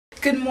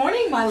Good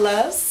morning, my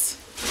loves.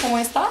 ¿Cómo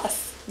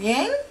estás?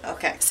 Bien?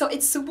 Okay. So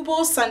it's Super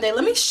Bowl Sunday.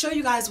 Let me show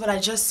you guys what I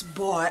just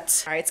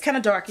bought. All right, it's kind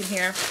of dark in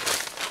here,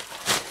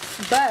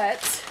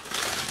 but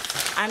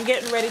I'm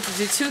getting ready to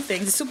do two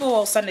things. It's Super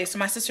Bowl Sunday, so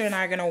my sister and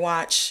I are gonna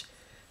watch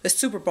the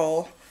Super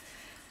Bowl.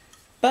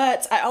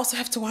 But I also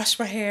have to wash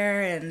my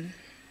hair and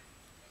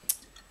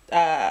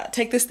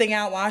take this thing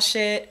out, wash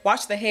it,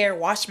 wash the hair,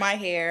 wash my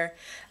hair.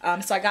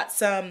 So I got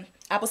some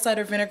apple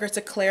cider vinegar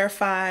to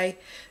clarify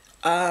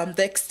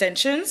the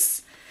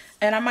extensions,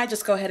 and I might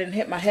just go ahead and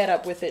hit my head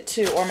up with it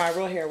too, or my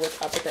real hair up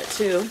with it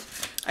too.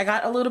 I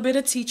got a little bit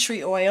of tea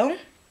tree oil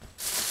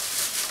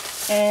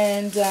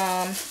and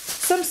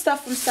some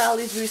stuff from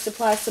Sally's Beauty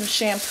Supply, some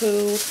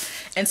shampoo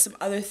and some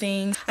other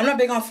things. I'm not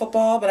big on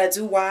football, but I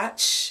do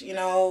watch, you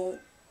know,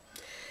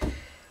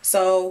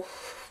 so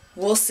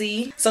we'll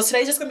see. So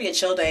today's just gonna be a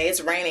chill day. It's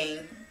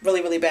raining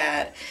really, really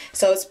bad.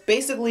 So it's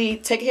basically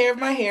take care of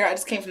my hair. I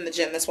just came from the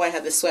gym, that's why I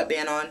have this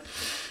sweatband on.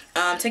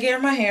 Take care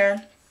of my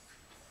hair.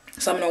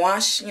 So I'm gonna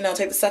wash, you know,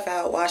 take the stuff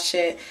out, wash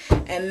it,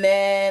 and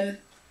then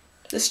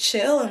just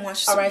chill and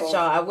watch the Super Bowl. Alright,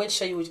 y'all, I would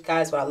show you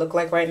guys what I look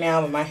like right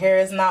now, but my hair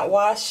is not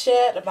washed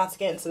yet. I'm about to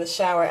get into the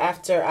shower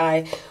after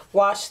I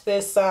wash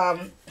this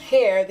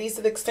hair. These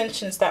are the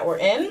extensions that were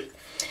in,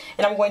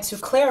 and I'm going to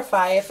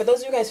clarify it. For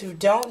those of you guys who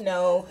don't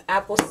know,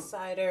 apple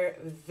cider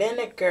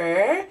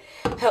vinegar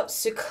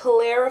helps to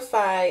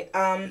clarify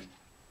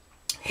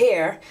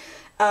hair.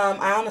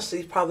 I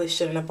honestly probably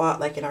shouldn't have bought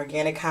like an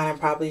organic kind. I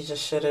probably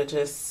just should have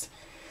just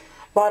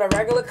bought a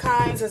regular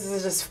kind, since this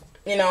is just,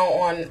 you know,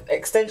 on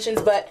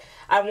extensions. But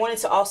I wanted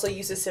to also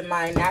use this in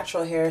my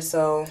natural hair,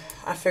 so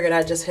I figured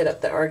I'd just hit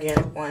up the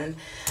organic one.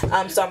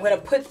 So I'm going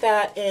to put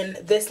that in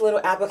this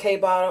little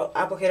applicator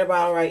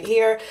bottle right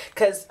here,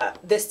 because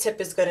this tip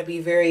is going to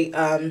be very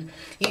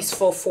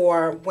useful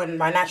for when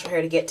my natural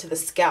hair to get to the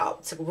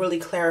scalp, to really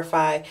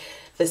clarify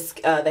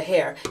the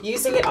hair.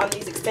 Using it on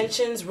these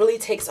extensions really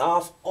takes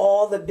off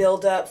all the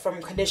buildup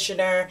from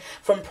conditioner,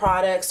 from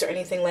products, or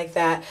anything like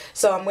that.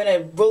 So I'm going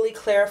to really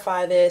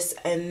clarify this,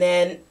 and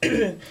then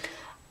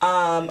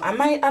I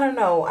might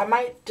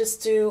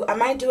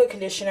do a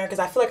conditioner, because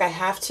I feel like I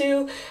have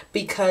to,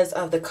 because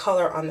of the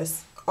color on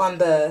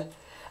the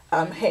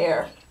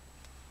hair.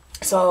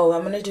 So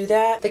I'm going to do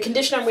that. The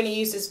conditioner I'm going to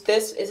use is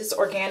this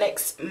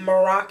Organics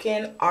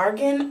Moroccan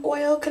Argan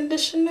Oil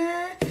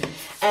Conditioner.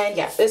 And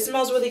yeah, it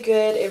smells really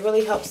good. It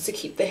really helps to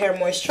keep the hair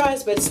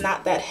moisturized, but it's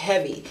not that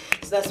heavy.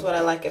 So that's what I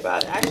like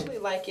about it. I actually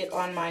like it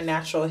on my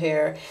natural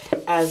hair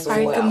as well.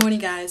 Alright, good morning,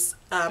 guys.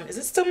 Is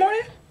it still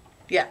morning?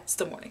 Yeah, it's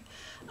still morning.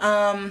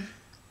 And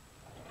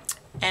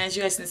as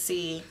you guys can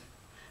see,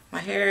 my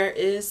hair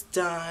is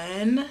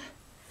done,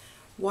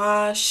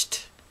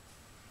 washed,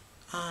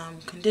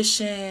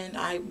 conditioned.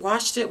 I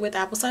washed it with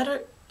apple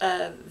cider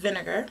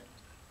vinegar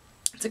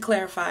to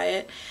clarify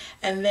it,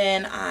 and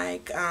then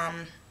I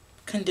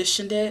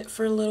conditioned it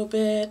for a little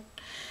bit,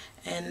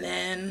 and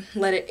then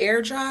let it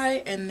air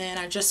dry, and then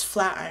I just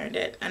flat ironed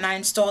it, and I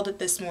installed it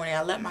this morning.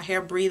 I let my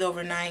hair breathe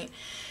overnight,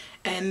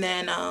 and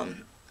then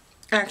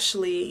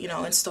actually, you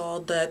know,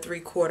 installed the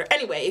 3/4.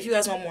 Anyway, if you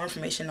guys want more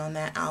information on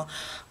that,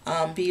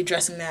 I'll be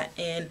addressing that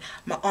in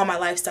on my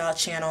lifestyle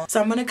channel. So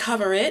I'm going to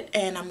cover it,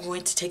 and I'm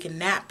going to take a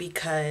nap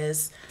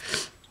because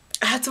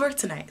I have to work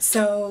tonight.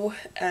 So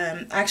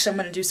actually, I'm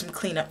going to do some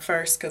cleanup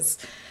first, because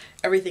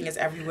everything is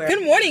everywhere.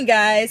 Good morning,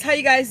 guys. How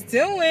you guys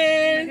doing?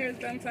 My hair's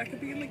done so I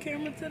could be in the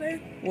camera today.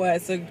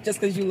 What? So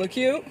just because you look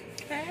cute?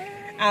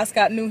 Alice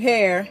got new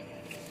hair.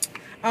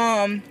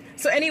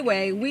 So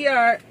anyway,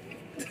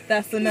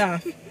 that's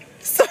enough.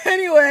 So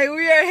anyway,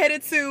 we are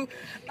headed to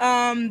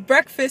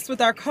breakfast with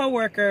our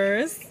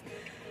coworkers.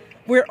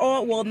 We're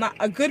all, well, not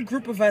a good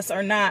group of us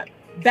are not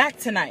back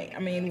tonight. I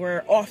mean,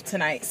 we're off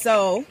tonight.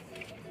 So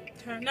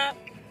Turn up.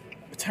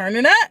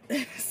 Turning up.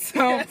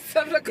 So at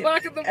 7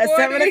 o'clock in the morning. At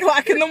 7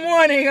 o'clock in the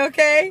morning,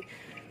 okay?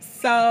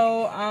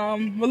 So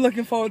we're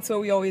looking forward to it.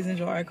 We always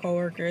enjoy our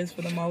coworkers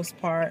for the most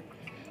part.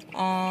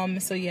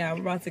 So yeah,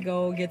 we're about to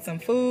go get some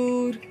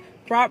food.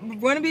 We're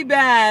going to be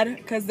bad,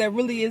 because there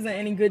really isn't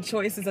any good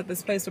choices at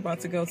this place we're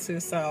about to go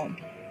to. So,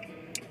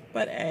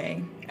 but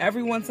hey,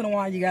 every once in a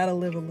while you gotta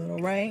live a little,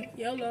 right?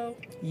 YOLO.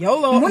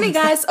 YOLO. Morning,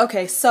 guys.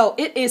 Okay, so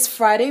it is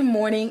Friday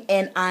morning,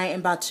 and I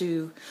am about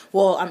to,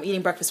 well, I'm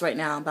eating breakfast right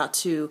now. I'm about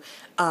to,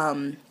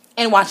 and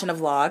watching a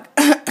vlog.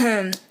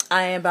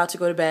 I am about to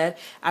go to bed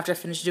after I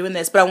finish doing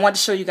this, but I want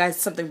to show you guys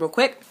something real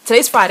quick.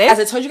 Today's Friday. As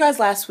I told you guys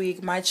last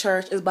week, my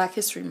church is Black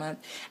History Month,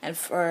 and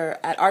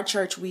at our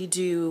church we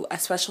do a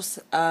special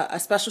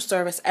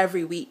service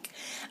every week.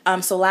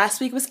 So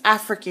last week was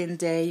African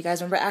Day. You guys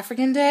remember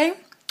African Day?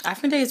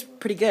 African Day is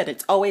pretty good.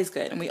 It's always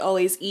good, and we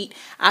always eat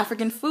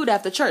African food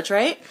after church,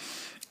 right?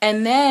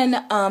 And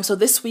then, so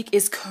this week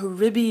is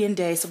Caribbean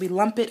Day, so we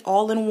lump it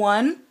all in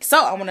one.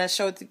 So I want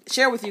to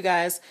share with you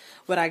guys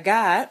what I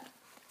got.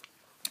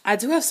 I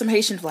do have some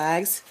Haitian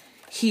flags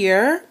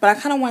here, but I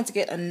kind of wanted to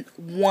get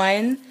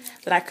one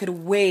that I could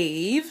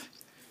wave.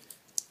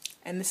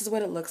 And this is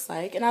what it looks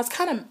like. And I was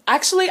I'm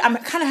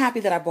kind of happy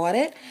that I bought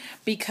it,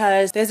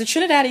 because there's a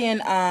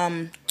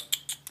Trinidadian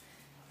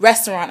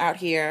restaurant out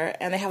here,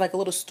 and they have like a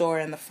little store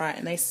in the front,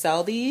 and they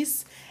sell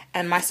these.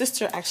 And my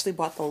sister actually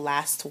bought the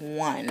last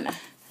one.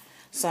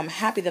 So I'm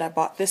happy that I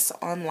bought this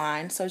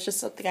online. So it's just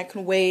something I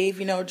can wave,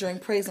 you know, during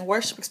praise and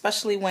worship,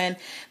 especially when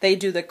they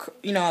do the,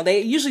 you know, they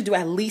usually do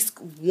at least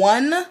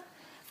one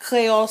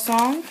Creole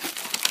song.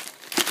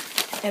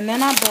 And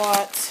then I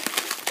bought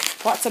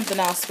something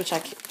else, which I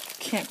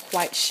can't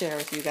quite share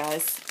with you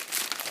guys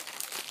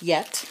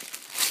yet.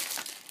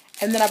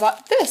 And then I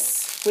bought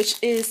this,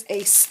 which is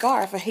a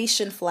scarf, a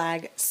Haitian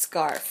flag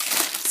scarf.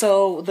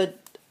 So the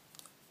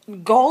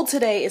goal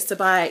today is to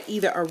buy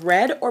either a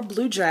red or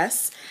blue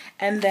dress,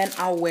 and then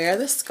I'll wear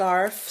the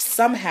scarf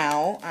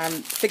somehow,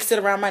 fix it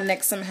around my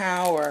neck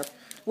somehow or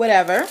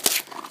whatever,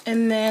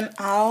 and then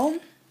I'll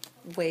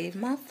wave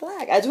my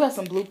flag. I do have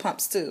some blue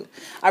pumps too.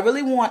 I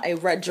really want a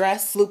red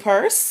dress, blue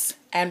purse,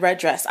 and red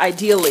dress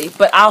ideally,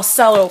 but I'll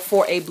settle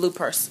for a blue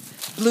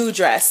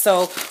dress.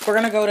 So we're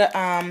gonna go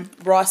to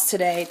Ross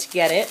today to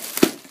get it.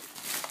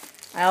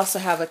 I also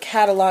have a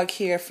catalog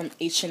here from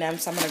H&M,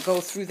 so I'm going to go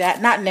through that.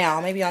 Not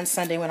now, maybe on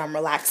Sunday when I'm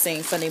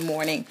relaxing, Sunday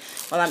morning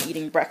while I'm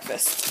eating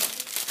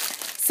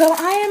breakfast. So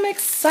I am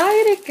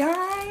excited,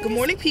 guys. Good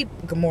morning, people.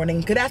 Good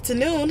morning. Good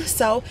afternoon.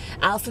 So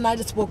Alice and I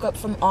just woke up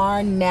from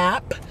our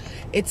nap.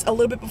 It's a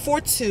little bit before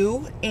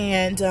 2,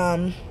 and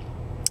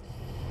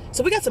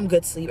so we got some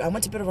good sleep. I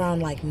went to bed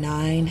around like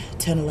 9,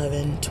 10,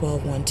 11,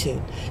 12, 1,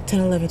 2. 10,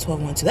 11,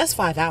 12, 1, 2. That's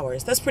 5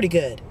 hours. That's pretty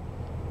good.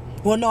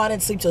 Well, no, I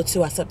didn't sleep till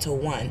 2. I slept till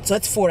 1. So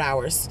that's 4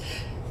 hours.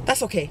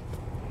 That's okay.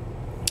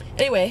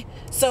 Anyway,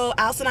 so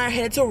Alice and I are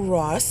headed to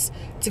Ross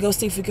to go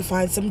see if we can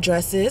find some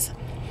dresses.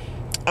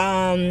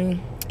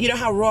 You know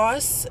how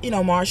Ross, you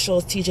know,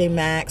 Marshalls, TJ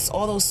Maxx,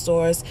 all those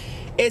stores,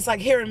 it's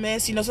like hit or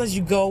miss. You know, sometimes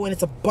you go and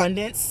it's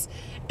abundance,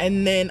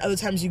 and then other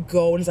times you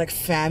go and it's like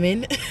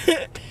famine.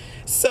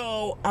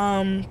 So,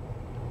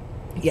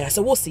 yeah,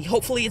 so we'll see.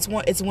 Hopefully it's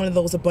one of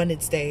those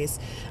abundance days.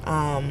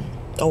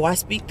 Oh, I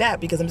speak that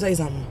because I'm telling you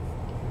something.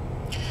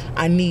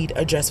 I need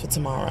a dress for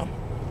tomorrow.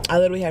 I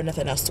literally have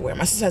nothing else to wear.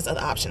 My sister has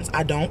other options.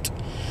 I don't.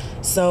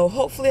 So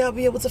hopefully I'll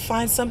be able to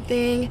find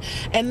something.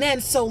 And then,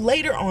 so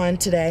later on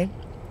today,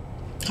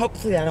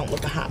 hopefully I don't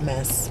look a hot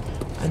mess.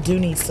 I do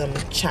need some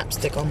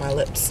chapstick on my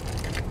lips.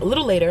 A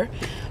little later,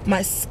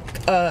 my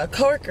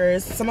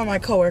coworkers, some of my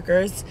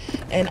coworkers,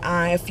 and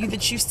I, a few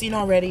that you've seen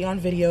already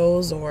on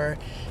videos or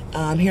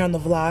here on the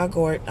vlog,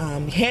 or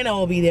Hannah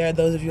will be there,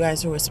 those of you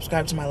guys who are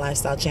subscribed to my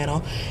lifestyle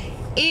channel.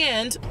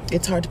 And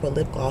it's hard to put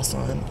lip gloss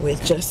on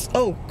with just,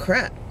 oh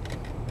crap.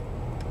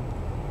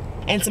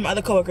 And some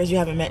other coworkers you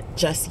haven't met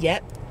just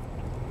yet.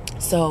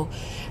 So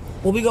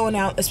we'll be going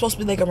out. It's supposed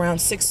to be like around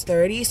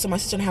 6:30. So my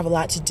sister and I have a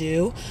lot to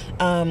do.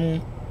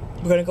 We're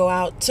gonna go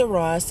out to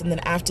Ross, and then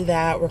after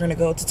that we're gonna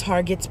go to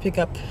Target to pick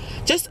up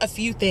just a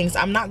few things.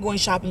 I'm not going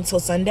shopping until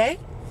Sunday,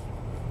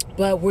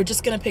 but we're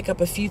just gonna pick up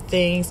a few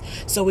things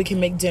so we can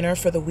make dinner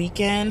for the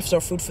weekend,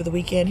 so food for the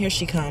weekend. Here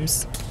she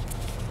comes.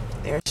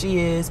 There she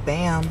is.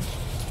 Bam.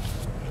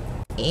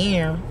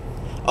 Yeah.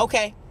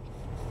 Okay.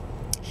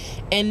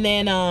 And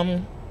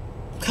then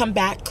come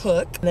back,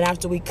 cook. And then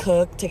after we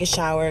cook, take a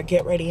shower,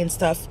 get ready and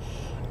stuff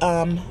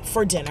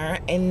for dinner.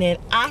 And then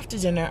after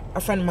dinner, my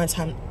friend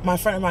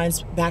of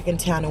mine's back in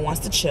town and wants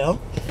to chill.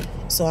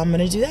 So I'm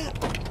gonna do that.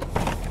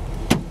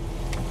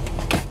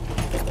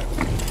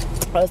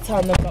 I was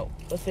telling them about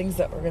the things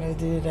that we're gonna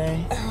do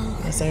today.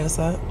 Wanna say what's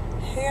up?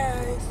 Hey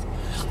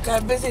guys.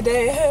 Got a busy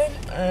day ahead.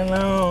 I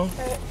know.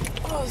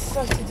 Oh,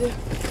 stuff to do.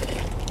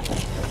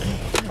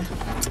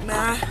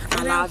 Nah,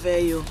 I love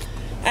you.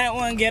 I didn't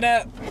want to get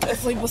up. The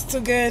sleep was too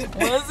good.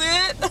 Was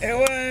it? It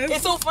was.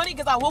 It's so funny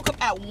because I woke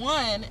up at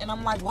 1 and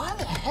I'm like, why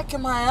the heck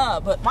am I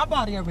up? But my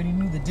body already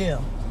knew the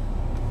deal.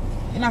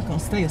 You're not gonna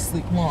stay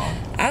asleep long.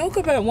 I woke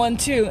up at 1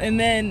 too, and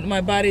then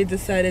my body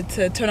decided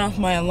to turn off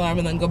my alarm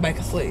and then go back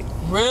to sleep.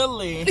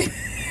 Really?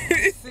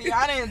 See,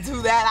 I didn't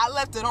do that. I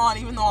left it on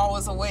even though I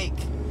was awake.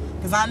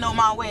 Because I know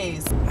my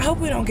ways. I hope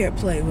we don't get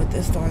played with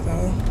this store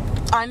though.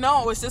 I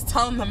know, it's just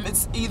telling them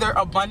it's either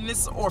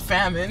abundance or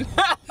famine.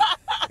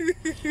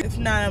 If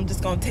not, I'm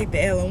just gonna take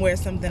the L and wear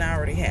something I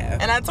already have.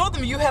 And I told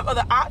them you have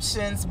other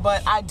options,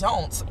 but I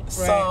don't. Right.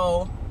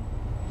 So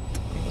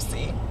we will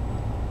see.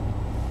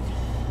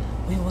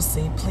 We will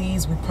see.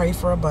 Please, we pray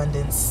for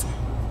abundance.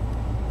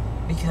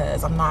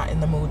 Because I'm not in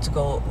the mood to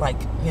go,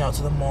 like, you know,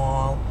 to the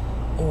mall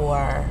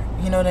or,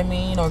 you know what I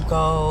mean? Or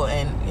go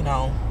and, you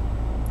know,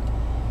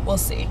 we'll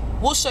see.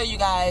 We'll show you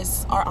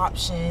guys our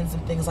options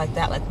and things like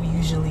that like we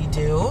usually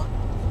do.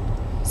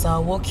 So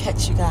we'll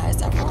catch you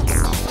guys at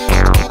Ross.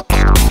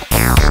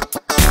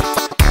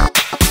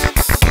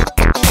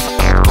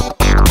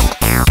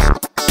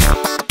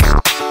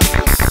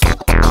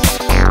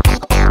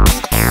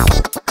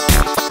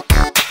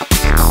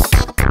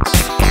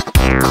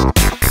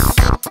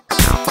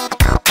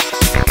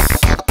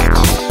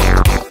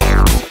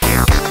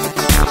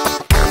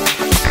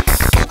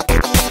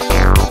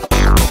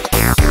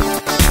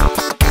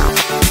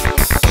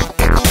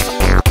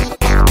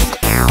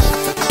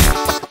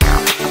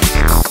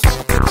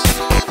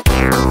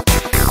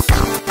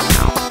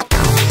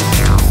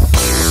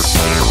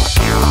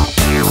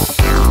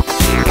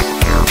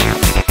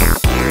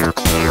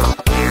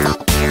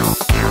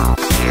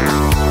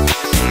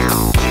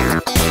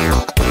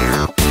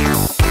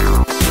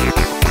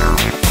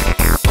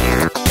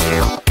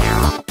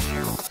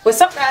 What's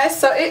up, guys?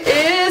 So it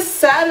is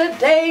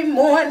Saturday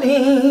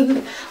morning.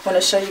 I want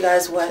to show you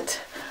guys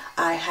what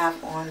I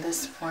have on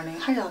this morning.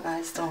 How y'all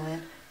guys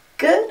doing?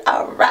 Good?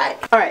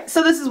 Alright,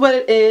 so this is what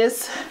it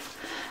is.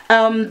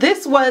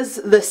 This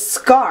was the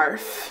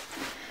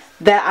scarf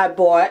that I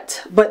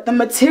bought, but the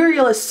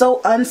material is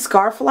so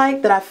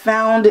unscarf-like that I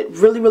found it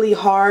really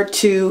hard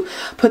to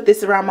put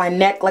this around my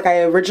neck like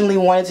I originally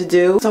wanted to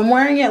do. So I'm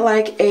wearing it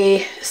like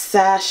a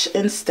sash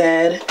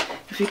instead.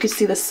 If you can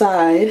see the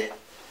side,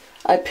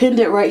 I pinned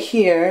it right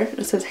here.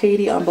 It says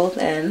Haiti on both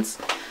ends.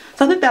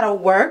 So I think that'll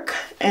work.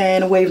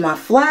 And wave my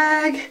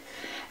flag.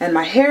 And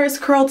my hair is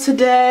curled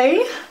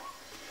today.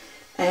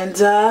 And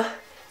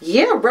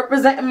yeah,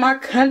 representing my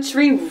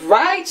country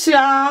right,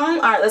 y'all.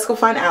 Alright, let's go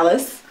find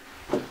Alice.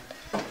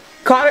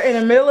 Caught her in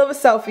the middle of a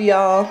selfie,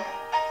 y'all.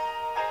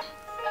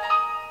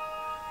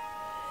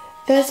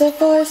 There's a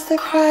voice that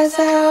cries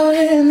out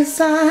in the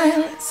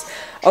silence.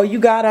 Oh, you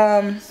got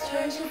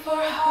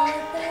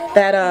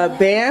that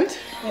band?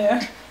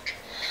 Yeah.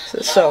 So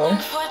show 'em.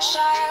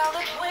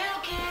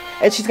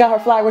 And she's got her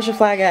flag. Where's your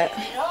flag at?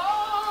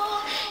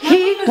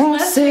 He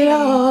wants it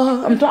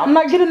all. I'm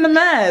not getting the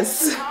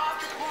mess.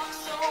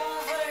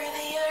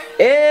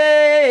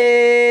 Hey.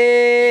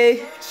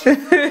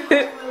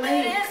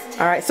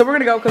 All right, so we're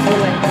gonna go because we're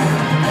late.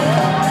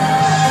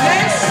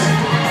 Next,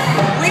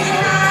 we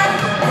have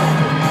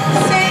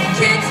St.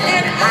 Kitts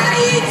and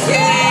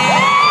Haiti.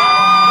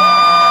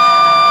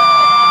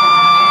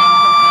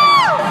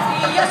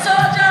 Be a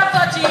soldier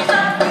for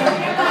Jesus.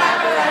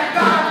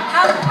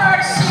 Have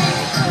mercy.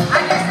 I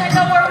guess I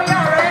know where we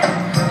are, right?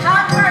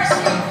 Have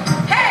mercy.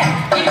 Hey,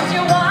 if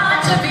you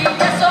want to be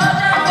a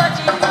soldier for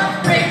Jesus,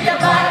 bring your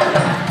Bible.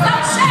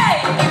 Don't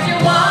say if you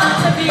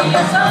want to be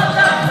a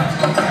soldier for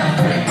Jesus,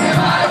 bring your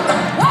Bible.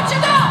 What you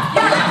know?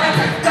 You have to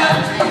lift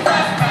up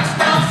Jesus. Press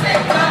down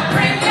Satan.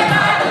 Bring your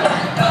Bible.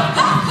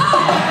 Hop,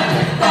 hop.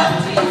 Lift up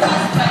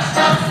Jesus. Press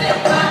down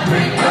Satan.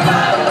 Bring your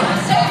Bible.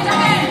 Say it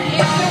again.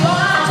 If you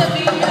want to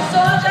be a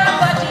soldier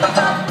for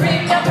Jesus,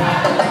 bring your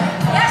Bible.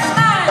 Yes,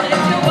 man.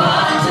 If you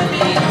want to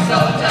be a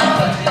soldier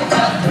for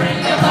Jesus, bring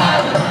your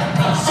Bible.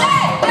 Say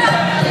it.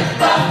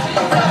 Lift up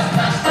Jesus.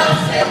 Press down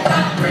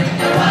Satan. Bring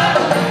your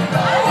Bible.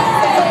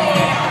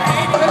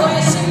 We're going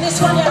to sing this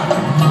one out.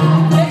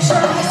 Make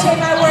sure I say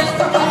my words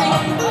properly.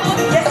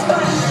 Yes,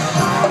 man.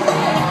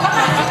 Come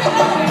on, keep it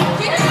going.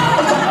 Keep it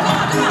going. Come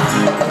on.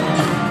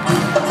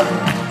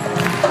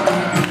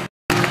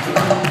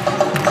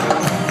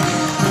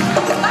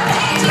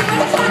 Haiti,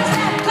 where the flags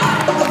at?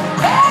 Come on.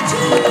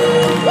 Haiti!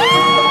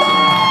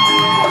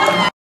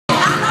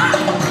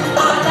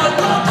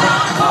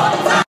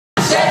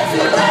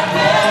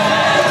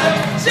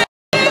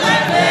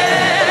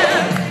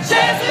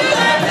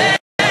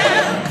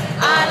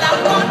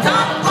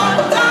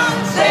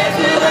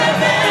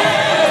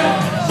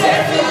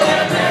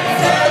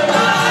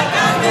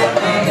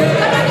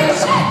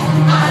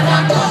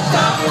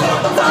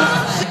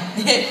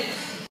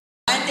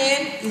 My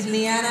name is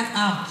Liana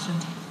Archer,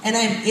 and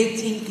I'm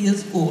 18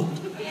 years old.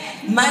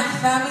 My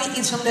family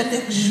is from the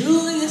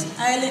luxurious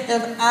island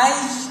of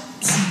Haiti.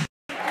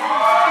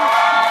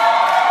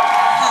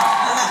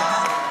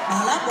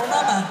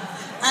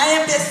 I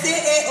am the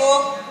CEO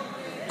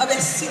of a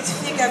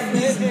six-figure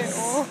business.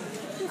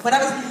 When I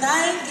was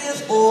 9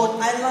 years old,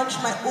 I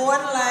launched my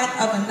own line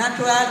of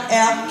natural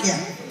hair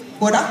care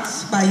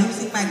products by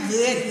using my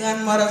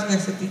great-grandmother's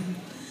recipe.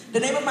 The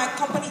name of my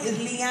company is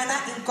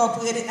Liana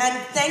Incorporated,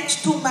 and thanks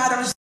to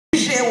Madam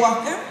J.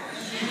 Walker,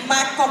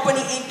 my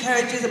company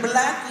encourages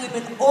black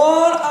women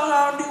all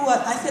around the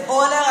world, I said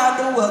all around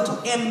the world, to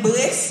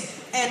embrace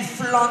and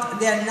flaunt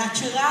their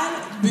natural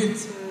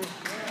beauty.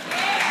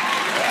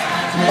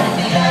 Tell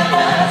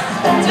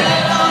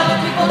all the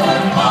people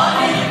good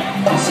morning.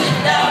 Sit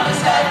down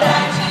beside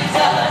my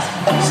Jesus.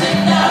 Sit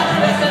down the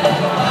rest of the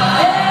world.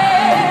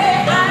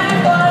 Hey, I'm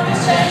going to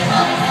say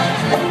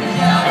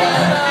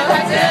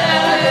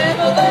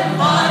good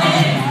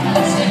morning.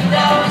 Sit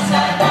down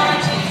beside my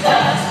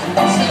Jesus.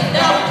 Sit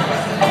down the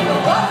rest of the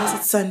world.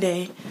 It's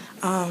Sunday.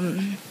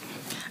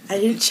 I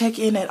didn't check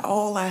in at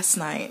all last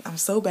night. I'm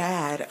so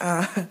bad.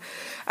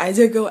 I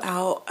did go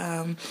out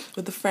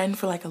with a friend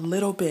for like a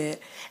little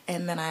bit,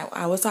 and then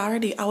I was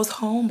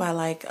home by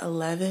like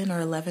 11 or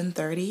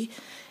 11:30,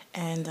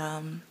 and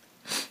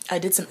I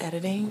did some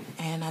editing,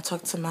 and I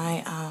talked to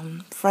my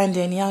friend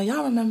Danielle.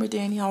 Y'all remember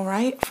Danielle,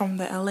 right? From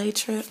the LA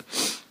trip,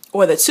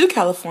 or the 2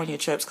 California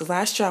trips, because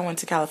last year I went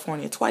to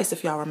California twice,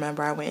 if y'all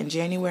remember. I went in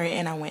January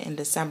and I went in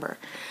December.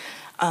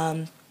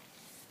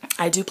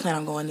 I do plan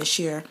on going this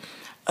year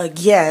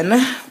again,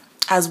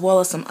 as well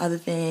as some other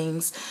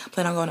things.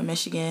 Plan on going to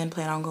Michigan,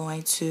 plan on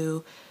going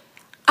to...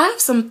 I have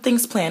some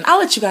things planned. I'll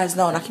let you guys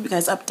know, and I'll keep you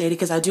guys updated,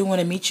 because I do want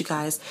to meet you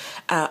guys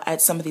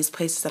at some of these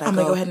places that I'm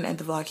going to go ahead and end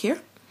the vlog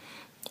here.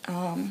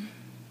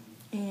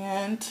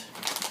 And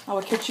I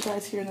will catch you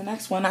guys here in the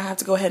next one. I have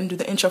to go ahead and do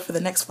the intro for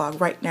the next vlog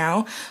right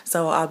now,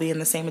 so I'll be in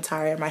the same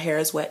attire. My hair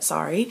is wet,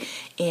 sorry.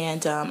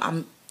 And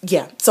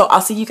yeah, so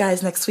I'll see you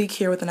guys next week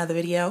here with another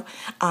video.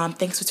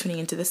 Thanks for tuning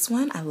into this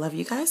one. I love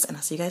you guys, and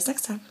I'll see you guys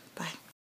next time. Bye.